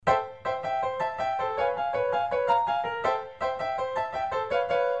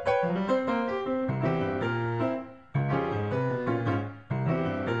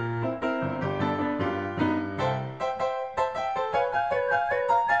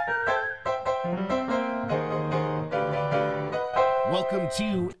welcome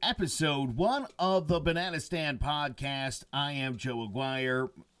to episode 1 of the Banana Stand podcast. I am Joe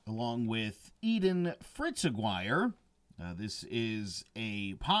Aguiar, along with Eden Fritz Aguiar. This is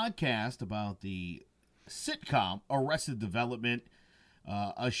a podcast about the sitcom Arrested Development,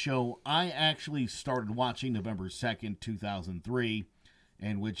 a show I actually started watching November 2nd, 2003,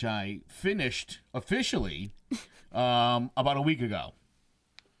 and which I finished officially about a week ago.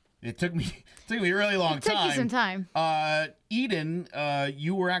 It took me a really long time. It took you some time. Eden,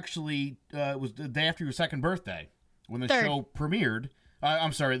 you were actually, it was the day after your second birthday when the show premiered.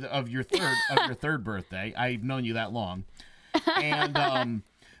 I'm sorry, of your third birthday. I've known you that long. And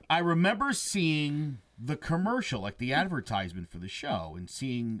I remember seeing the commercial, like the advertisement for the show, and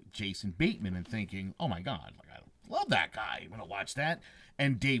seeing Jason Bateman and thinking, oh my God, like, I love that guy. I'm going to watch that.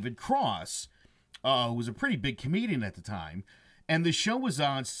 And David Cross, who was a pretty big comedian at the time. And the show was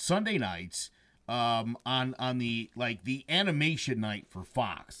on Sunday nights, on the animation night for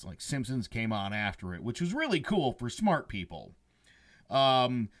Fox. Like Simpsons came on after it, which was really cool for smart people.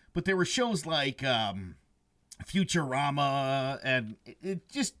 But there were shows like Futurama, and it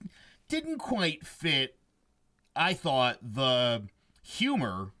just didn't quite fit, I thought, the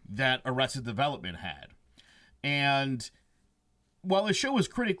humor that Arrested Development had. And while the show was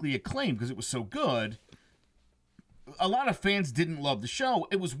critically acclaimed because it was so good, a lot of fans didn't love the show.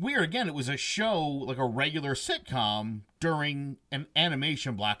 It was weird. Again, it was a show, like a regular sitcom during an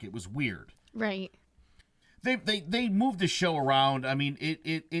animation block. It was weird. Right. They moved the show around. I mean,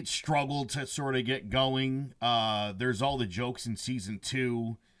 it struggled to sort of get going. There's all the jokes in season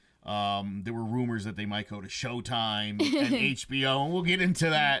 2. There were rumors that they might go to Showtime and HBO, and we'll get into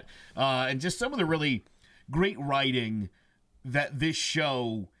that. And just some of the really great writing that this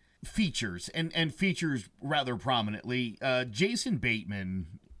show features, and features rather prominently. Jason Bateman,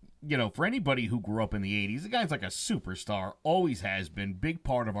 you know, for anybody who grew up in the 80s, the guy's like a superstar, always has been, big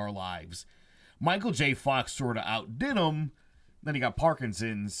part of our lives. Michael J. Fox sort of outdid him, then he got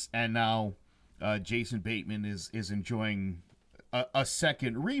Parkinson's, and now Jason Bateman is enjoying a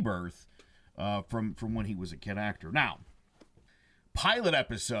second rebirth from when he was a kid actor. Now, pilot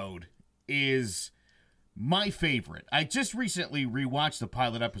episode is my favorite. I just recently rewatched the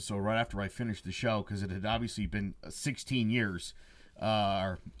pilot episode right after I finished the show because it had obviously been 16 years,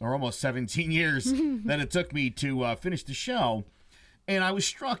 or almost 17 years that it took me to finish the show. And I was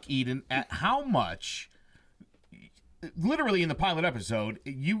struck, Eden, at how much, literally in the pilot episode,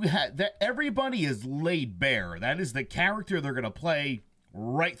 you had that everybody is laid bare. That is the character they're going to play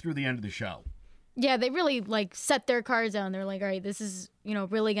right through the end of the show. Yeah, they really set their cards out. They're like, all right, this is,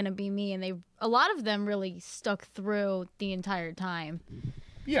 really going to be me. And a lot of them really stuck through the entire time.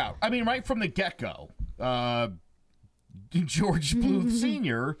 Yeah, I mean, right from the get-go, George Bluth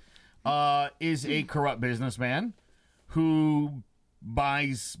Sr. Is a corrupt businessman who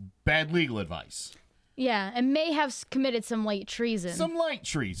buys bad legal advice. Yeah, and may have committed some light treason. Some light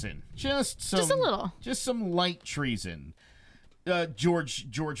treason. Just a little. Just some light treason.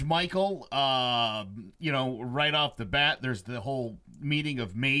 George Michael, right off the bat, there's the whole meeting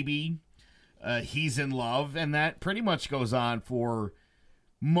of maybe he's in love, and that pretty much goes on for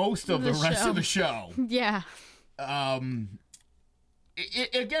most of the rest of the show. Yeah. Again,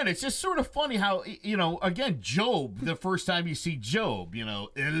 it's just sort of funny how, again, Job, the first time you see Job,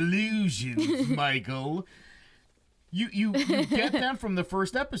 illusions, Michael. You get that from the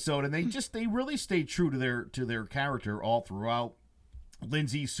first episode, and they really stay true to their character all throughout.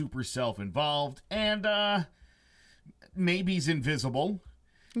 Lindsay's super self-involved, and maybe's invisible.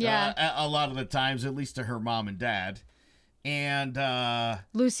 Yeah. A lot of the times, at least to her mom and dad. And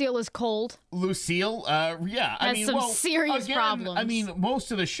Lucille is cold. Lucille, yeah. Has some serious problems. I mean, most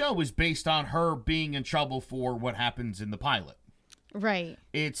of the show is based on her being in trouble for what happens in the pilot. Right.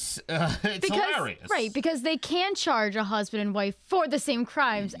 It's hilarious. Right, because they can charge a husband and wife for the same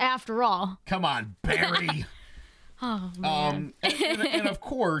crimes after all. Come on, Barry. Oh, man. And of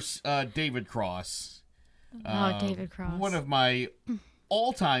course, David Cross. David Cross. One of my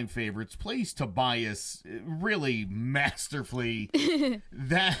all-time favorites, plays Tobias really masterfully.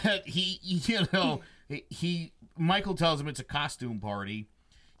 That Michael tells him it's a costume party.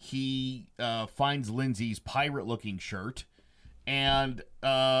 He finds Lindsay's pirate-looking shirt. And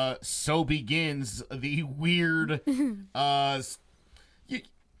so begins the weird, I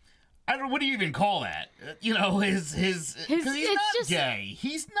don't know, what do you even call that? Because he's not just gay.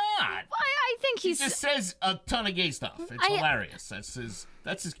 He's not. I think He just says a ton of gay stuff. It's hilarious. That's his.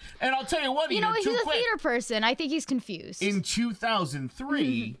 And I'll tell you what, he's a theater person. I think he's confused. In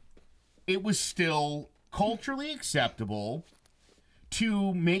 2003, it was still culturally acceptable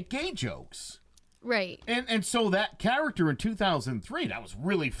to make gay jokes. Right. And so that character in 2003, that was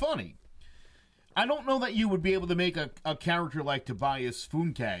really funny. I don't know that you would be able to make a character like Tobias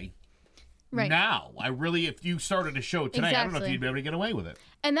Funke now. If you started a show today, I don't know if you'd be able to get away with it.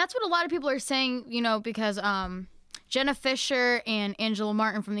 And that's what a lot of people are saying, because Jenna Fisher and Angela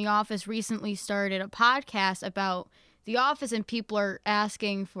Martin from The Office recently started a podcast about The Office, and people are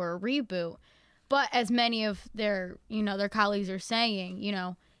asking for a reboot. But as many of their colleagues are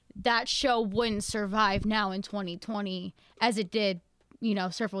saying, that show wouldn't survive now in 2020 as it did,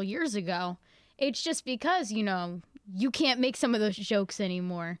 several years ago. It's just because, you can't make some of those jokes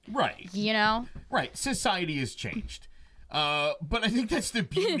anymore. Right. Right. Society has changed. But I think that's the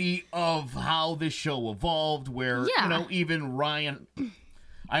beauty of how this show evolved, where, even Ryan,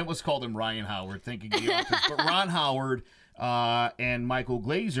 I almost called him Ryan Howard, thinking The Office, but Ron Howard and Michael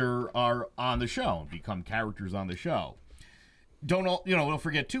Glazer are on the show and become characters on the show. Don't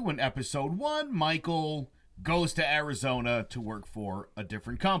forget, too, in episode 1, Michael goes to Arizona to work for a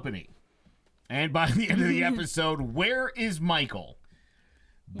different company. And by the end of the episode, where is Michael?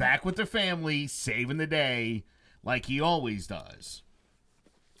 Back with the family, saving the day, like he always does.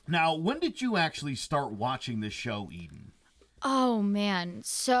 Now, when did you actually start watching this show, Eden? Oh, man.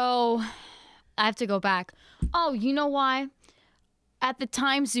 So, I have to go back. Oh, you know why? At the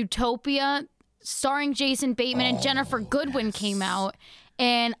time, Zootopia, starring Jason Bateman and Jennifer Goodwin, came out.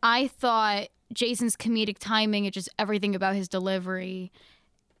 And I thought Jason's comedic timing and just everything about his delivery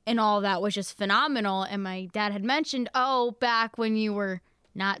and all that was just phenomenal. And my dad had mentioned, back when you were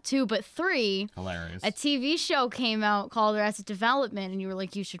not 2, but 3. Hilarious. A TV show came out called Arrested Development, and you were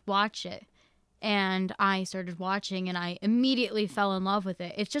like, you should watch it. And I started watching, and I immediately fell in love with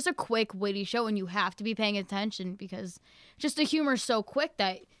it. It's just a quick, witty show, and you have to be paying attention because just the humor's so quick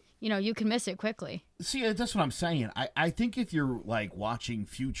that, you can miss it quickly. See, that's what I'm saying. I think if you're, watching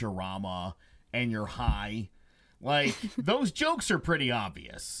Futurama and you're high, those jokes are pretty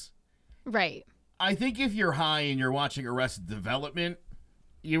obvious. Right. I think if you're high and you're watching Arrested Development,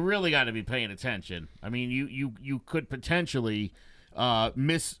 you really got to be paying attention. I mean, you could potentially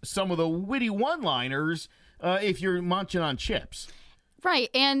miss some of the witty one-liners if you're munching on chips. Right.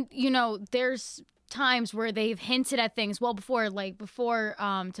 And, there's times where they've hinted at things before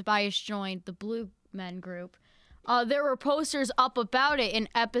Tobias joined the Blue Men group. There were posters up about it in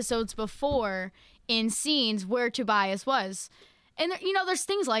episodes before in scenes where Tobias was. And, there's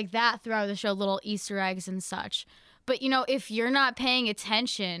things like that throughout the show, little Easter eggs and such. But, if you're not paying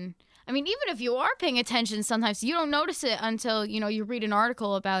attention, I mean, even if you are paying attention, sometimes you don't notice it until, you read an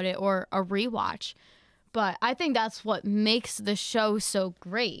article about it or a rewatch. But I think that's what makes the show so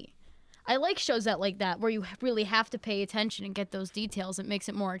great. I like shows like that where you really have to pay attention and get those details. It makes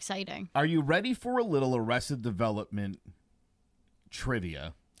it more exciting. Are you ready for a little Arrested Development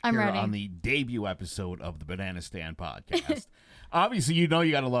trivia? I'm ready. On the debut episode of the Banana Stand podcast. Obviously, you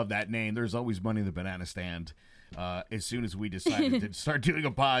got to love that name. There's always money in the Banana Stand. As soon as we decided to start doing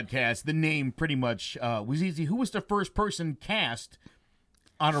a podcast, the name pretty much was easy. Who was the first person cast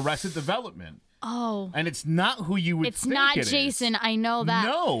on Arrested Development? Oh. And it's not who you would think It's not Jason. I know that.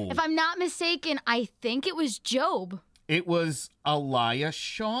 No. If I'm not mistaken, I think it was Job. It was Elias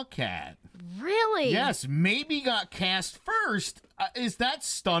Shawkat. Really? Yes, maybe got cast first. Is that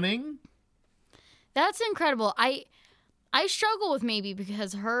stunning? That's incredible. I struggle with maybe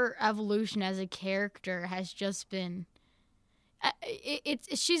because her evolution as a character has just been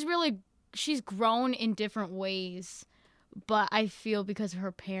she's grown in different ways, but I feel because of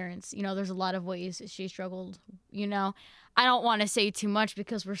her parents, there's a lot of ways she struggled, I don't want to say too much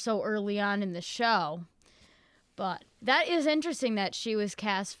because we're so early on in the show. But that is interesting that she was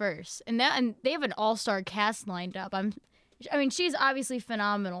cast first. And they have an all-star cast lined up. She's obviously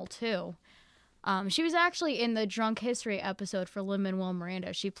phenomenal too. She was actually in the Drunk History episode for Lin-Manuel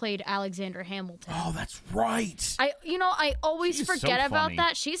Miranda. She played Alexander Hamilton. Oh, that's right. I always She's forget so about funny.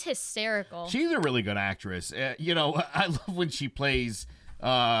 that. She's hysterical. She's a really good actress. I love when she plays,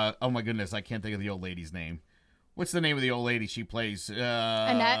 oh my goodness, I can't think of the old lady's name. What's the name of the old lady she plays?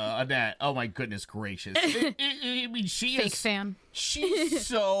 Annette. Oh my goodness gracious. She Fake is fan. She's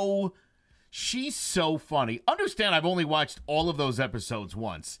so funny. Understand, I've only watched all of those episodes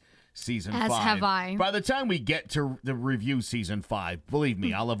once. Season 5. As have I. By the time we get to the review season 5, believe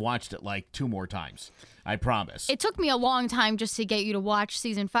me, I'll have watched it 2 more times. I promise. It took me a long time just to get you to watch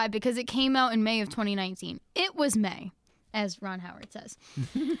season 5 because it came out in May of 2019. It was May, as Ron Howard says.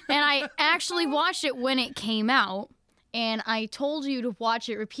 And I actually watched it when it came out, and I told you to watch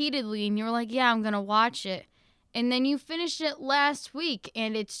it repeatedly, and you were like, yeah, I'm going to watch it. And then you finished it last week,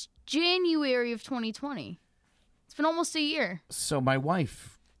 and it's January of 2020. It's been almost a year. So my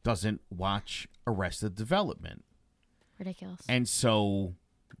wife doesn't watch Arrested Development. Ridiculous. And so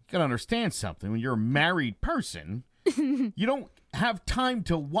you gotta understand something. When you're a married person, you don't have time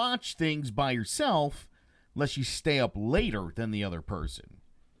to watch things by yourself unless you stay up later than the other person.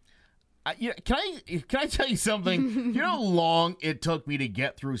 Can I tell you something? You know how long it took me to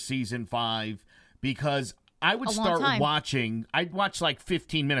get through season 5? Because I would start watching. I'd watch like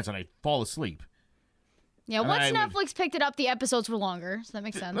 15 minutes and I'd fall asleep. Yeah, once Netflix picked it up, the episodes were longer, so that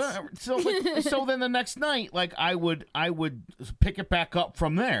makes sense. So then the next night, like I would pick it back up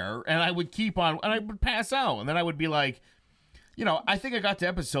from there, and I would keep on, and I would pass out, and then I would be like, I think I got to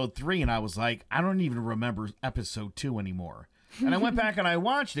episode 3, and I was like, I don't even remember episode 2 anymore, and I went back and I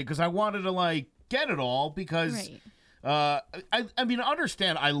watched it because I wanted to like get it all because. Right. I mean,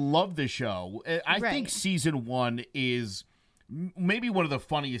 understand, I love the show. I think season 1 is maybe one of the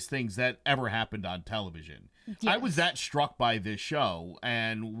funniest things that ever happened on television. Yes. I was that struck by this show,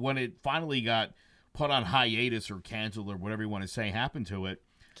 and when it finally got put on hiatus or canceled or whatever you want to say happened to it,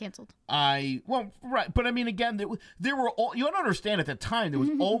 canceled. But I mean, again, there were all, you don't understand at the time, there was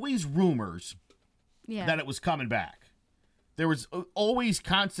always rumors that it was coming back. There was always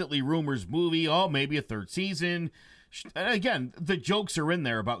constantly rumors, maybe a 3rd season. And again, the jokes are in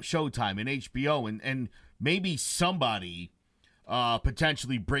there about Showtime and HBO and maybe somebody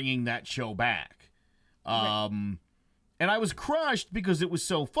potentially bringing that show back. And I was crushed because it was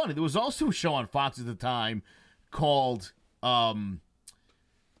so funny. There was also a show on Fox at the time called Who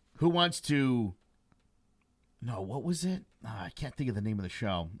Wants to... No, what was it? I can't think of the name of the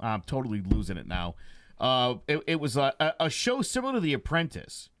show. I'm totally losing it now. It was a show similar to The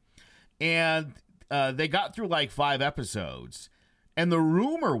Apprentice. And they got through like 5 episodes. And the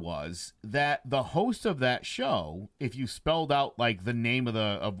rumor was that the host of that show, if you spelled out like the name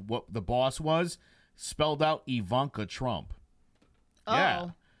of what the boss was, spelled out Ivanka Trump. Oh. Yeah.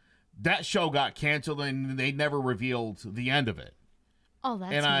 That show got canceled and they never revealed the end of it. Oh,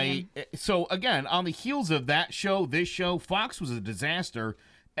 that's weird. So again, on the heels of that show, this show, Fox was a disaster.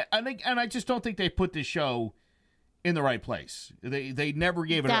 And I just don't think they put this show in the right place. They never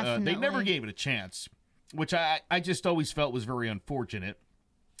gave it a chance. Which I just always felt was very unfortunate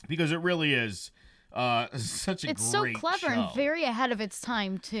because it really is such a great show. It's so clever and very ahead of its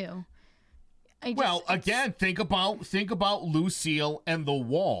time, too. Again, think about Lucille and The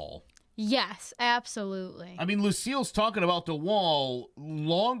Wall. Yes, absolutely. I mean, Lucille's talking about The Wall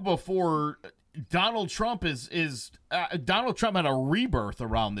long before Donald Trump Donald Trump had a rebirth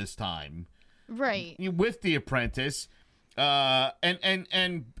around this time. Right. With The Apprentice.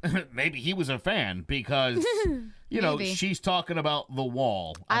 And maybe he was a fan because, she's talking about The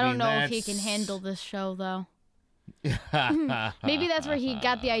Wall. I don't know if he can handle this show, though. Maybe that's where he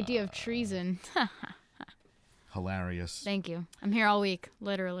got the idea of treason. Hilarious. Thank you. I'm here all week,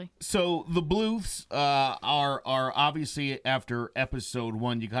 literally. So the Bluths are obviously, after episode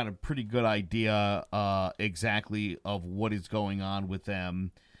 1, you got a pretty good idea exactly of what is going on with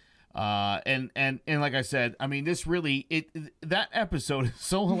them. And like I said, I mean, this really, that episode is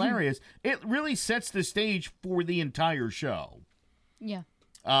so hilarious. It really sets the stage for the entire show. Yeah.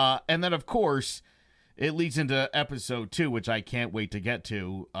 And then, of course, it leads into episode 2, which I can't wait to get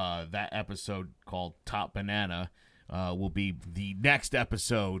to. That episode called Top Banana will be the next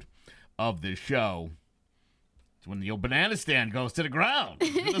episode of this show. It's when the old banana stand goes to the ground.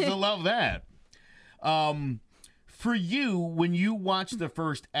 Who doesn't love that? For you, when you watched the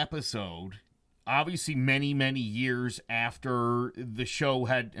first episode, obviously many, many years after the show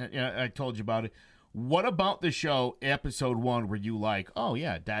had, I told you about it, what about the show, episode 1, were you like, oh,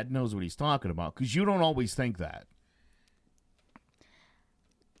 yeah, Dad knows what he's talking about? Because you don't always think that.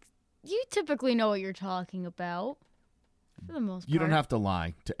 You typically know what you're talking about, for the most part. You don't have to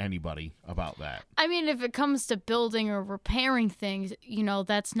lie to anybody about that. I mean, if it comes to building or repairing things,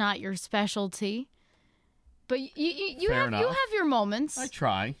 that's not your specialty. But you have your moments. I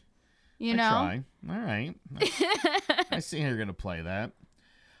try. I try. All right. I see how you're going to play that.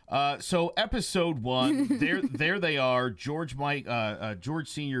 So episode 1, there they are. George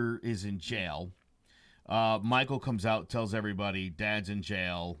Sr. is in jail. Michael comes out, tells everybody Dad's in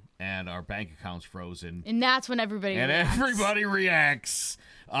jail and our bank account's frozen. And that's when everybody reacts.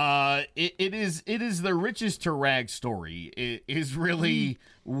 It is the richest to rags story. It is really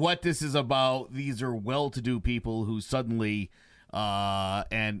what this is about. These are well-to-do people who suddenly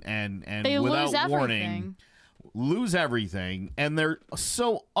and they without warning lose everything, and they're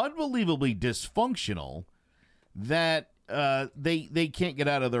so unbelievably dysfunctional that they can't get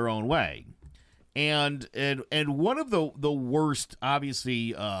out of their own way. And one of the worst,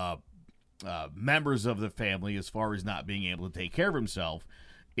 obviously, members of the family, as far as not being able to take care of himself,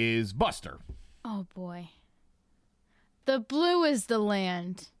 is Buster. Oh, boy. The blue is the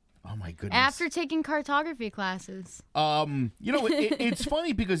land. Oh, my goodness. After taking cartography classes. It's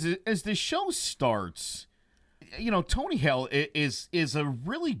funny because as the show starts, Tony Hale is a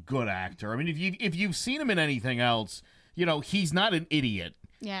really good actor. I mean, if you've seen him in anything else, he's not an idiot.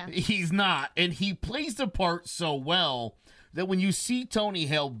 Yeah. He's not. And he plays the part so well that when you see Tony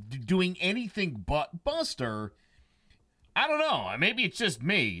Hale doing anything but Buster, I don't know. Maybe it's just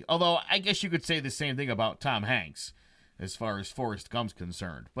me. Although I guess you could say the same thing about Tom Hanks as far as Forrest Gump's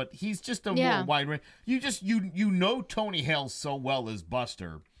concerned. But he's just a more wide range. You know Tony Hale so well as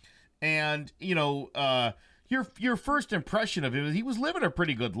Buster. And, your first impression of him is he was living a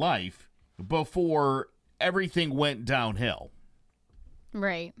pretty good life before everything went downhill.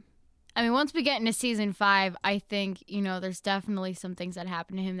 Right. I mean, once we get into season 5, I think, there's definitely some things that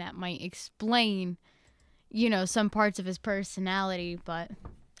happen to him that might explain, some parts of his personality. But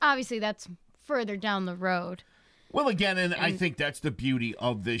obviously that's further down the road. Well, again, and I think that's the beauty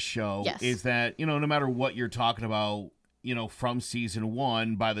of this show is that, no matter what you're talking about, from season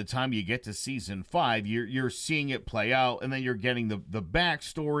 1, by the time you get to season 5, you're seeing it play out, and then you're getting the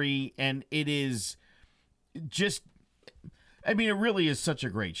backstory, and it is just, it really is such a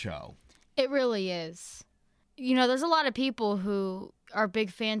great show. It really is. There's a lot of people who are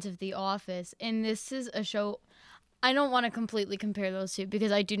big fans of The Office, and this is a show, I don't want to completely compare those two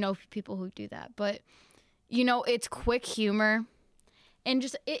because I do know people who do that, but, it's quick humor, and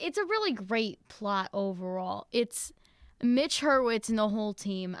just, it's a really great plot overall. It's Mitch Hurwitz and the whole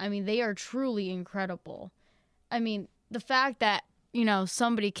team, they are truly incredible. The fact that,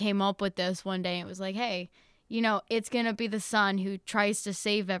 somebody came up with this one day and was like, hey, it's going to be the son who tries to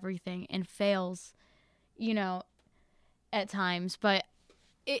save everything and fails, at times. But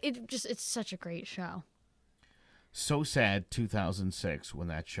it's such a great show. So sad 2006 when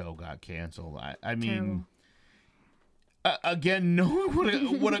that show got canceled. I mean, again,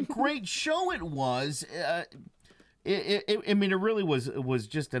 knowing what a great show it was, it really was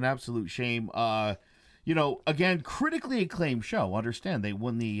just an absolute shame. Again, critically acclaimed show. Understand they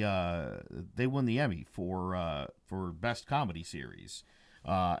won the Emmy for best comedy series,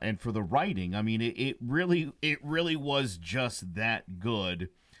 and for the writing. It really was just that good.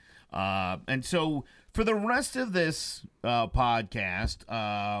 And so for the rest of this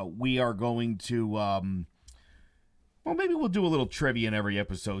podcast, we are going to. Well, maybe we'll do a little trivia in every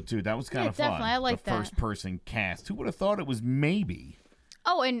episode, too. That was kind of fun. Definitely. I like that. The first-person cast. Who would have thought it was maybe?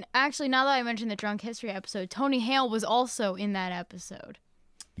 Oh, and actually, now that I mentioned the Drunk History episode, Tony Hale was also in that episode.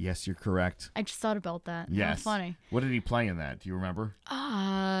 Yes, you're correct. I just thought about that. Yes. That was funny. What did he play in that? Do you remember?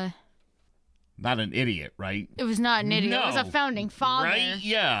 Not an idiot, right? It was not an idiot. No. It was a founding father. Right?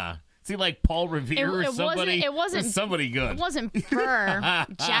 Yeah. Is he like Paul Revere or somebody? It wasn't somebody good. It wasn't Burr.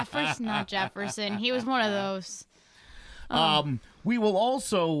 Jefferson, not Jefferson. He was one of those. We will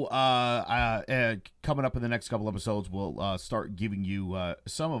also, coming up in the next couple episodes, we'll start giving you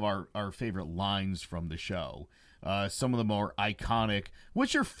some of our favorite lines from the show. Some of the more iconic.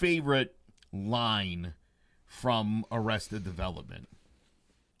 What's your favorite line from Arrested Development?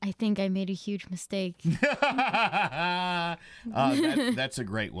 I think I made a huge mistake. That's a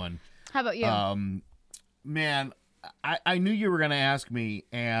great one. How about you? Man, I knew you were going to ask me,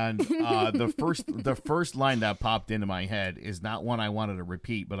 and the first line that popped into my head is not one I wanted to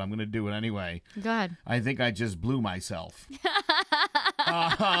repeat, but I'm going to do it anyway. Go ahead. I think I just blew myself.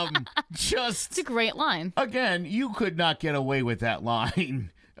 It's a great line. Again, you could not get away with that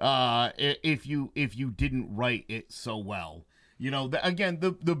line if you didn't write it so well.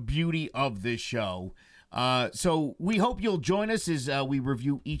 The beauty of this show. So we hope you'll join us as we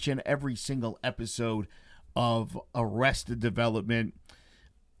review each and every single episode of Arrested Development.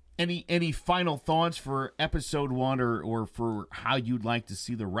 Any final thoughts for episode 1 or for how you'd like to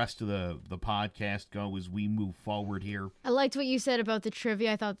see the rest of the podcast go as we move forward here? I liked what you said about the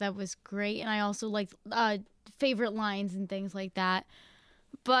trivia. I thought that was great. And I also liked favorite lines and things like that.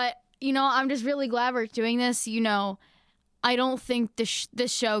 But, I'm just really glad we're doing this. I don't think this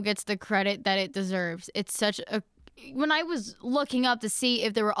show gets the credit that it deserves. It's such a... When I was looking up to see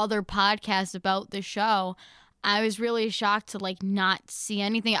if there were other podcasts about the show, I was really shocked to not see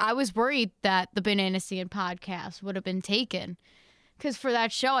anything. I was worried that the Banana Stand podcast would have been taken, because for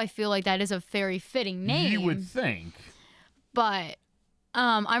that show, I feel like that is a very fitting name. You would think. But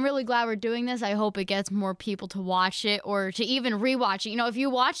I'm really glad we're doing this. I hope it gets more people to watch it or to even rewatch it. If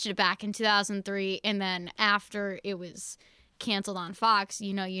you watched it back in 2003 and then after it was canceled on Fox,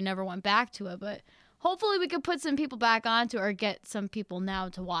 you never went back to it. But hopefully we could put some people back onto or get some people now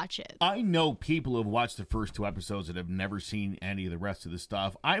to watch it. I know people who have watched the first 2 episodes that have never seen any of the rest of the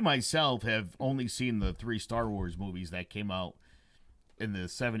stuff. I myself have only seen the 3 Star Wars movies that came out in the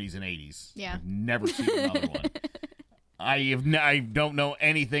 70s and 80s. Yeah. I've never seen another one. I don't know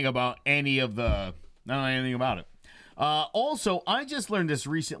anything about any of the... I don't know anything about it. Also, I just learned this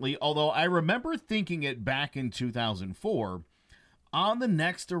recently, although I remember thinking it back in 2004, on the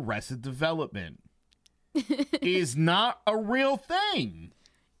next Arrested Development is not a real thing.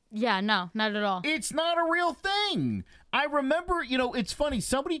 Yeah, no, not at all. It's not a real thing. I remember, it's funny,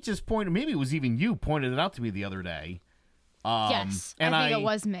 somebody just pointed, maybe it was even you, pointed it out to me the other day. Yes, I think it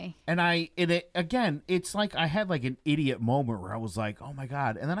was me. And again, it's like I had like an idiot moment where I was like, oh my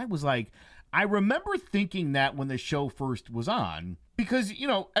God. And then I was like, I remember thinking that when the show first was on, because,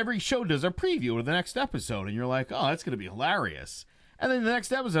 every show does a preview of the next episode, and you're like, oh, that's going to be hilarious. And then the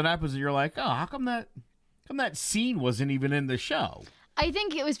next episode, you're like, oh, how come that scene wasn't even in the show? I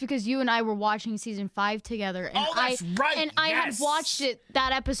think it was because you and I were watching season 5 together, and that's right. And I had watched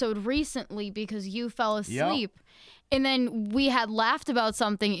that episode recently because you fell asleep, and then we had laughed about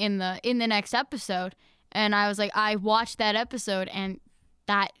something in the next episode, and I was like, I watched that episode, and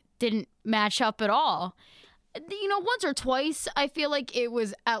that didn't match up at all. Once or twice, I feel like it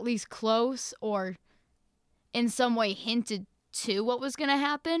was at least close or in some way hinted to what was going to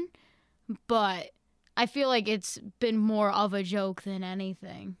happen, but I feel like it's been more of a joke than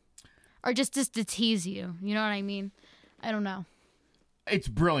anything, or just to tease you. You know what I mean? I don't know. It's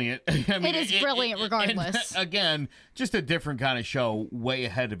brilliant. I mean, it is brilliant regardless. And again, just a different kind of show, way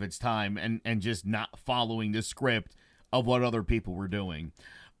ahead of its time, and just not following the script of what other people were doing.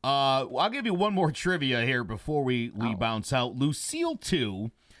 I'll give you one more trivia here before we bounce out. Lucille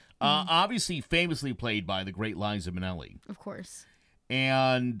 2, obviously famously played by the great Liza Minnelli. Of course.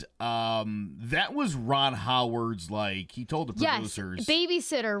 And that was Ron Howard's, he told the producers. Yes,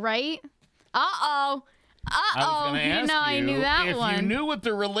 babysitter, right? Uh-oh. I was going to ask I knew that one. If you knew what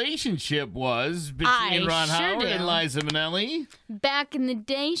the relationship was between Ron Howard and Liza Minnelli. Back in the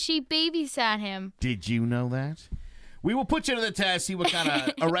day, she babysat him. Did you know that? We will put you to the test, see what kind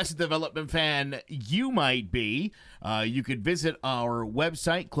of Arrested Development fan you might be. You could visit our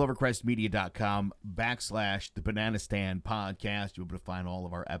website, clovercrestmedia.com/The Banana Stand Podcast. You'll be able to find all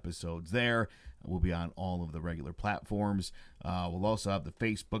of our episodes there. We'll be on all of the regular platforms. We'll also have the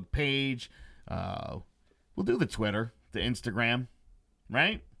Facebook page. We'll do the Twitter, the Instagram,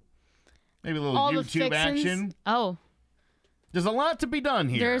 right? Maybe a little all YouTube action. Oh. There's a lot to be done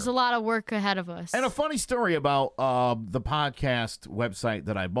here. There's a lot of work ahead of us. And a funny story about the podcast website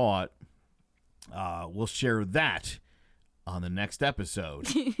that I bought. We'll share that on the next episode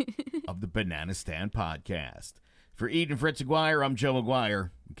of the Banana Stand Podcast. For Eden Fritz Aguiar, I'm Joe Aguiar.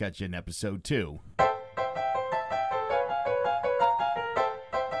 We'll catch you in episode 2.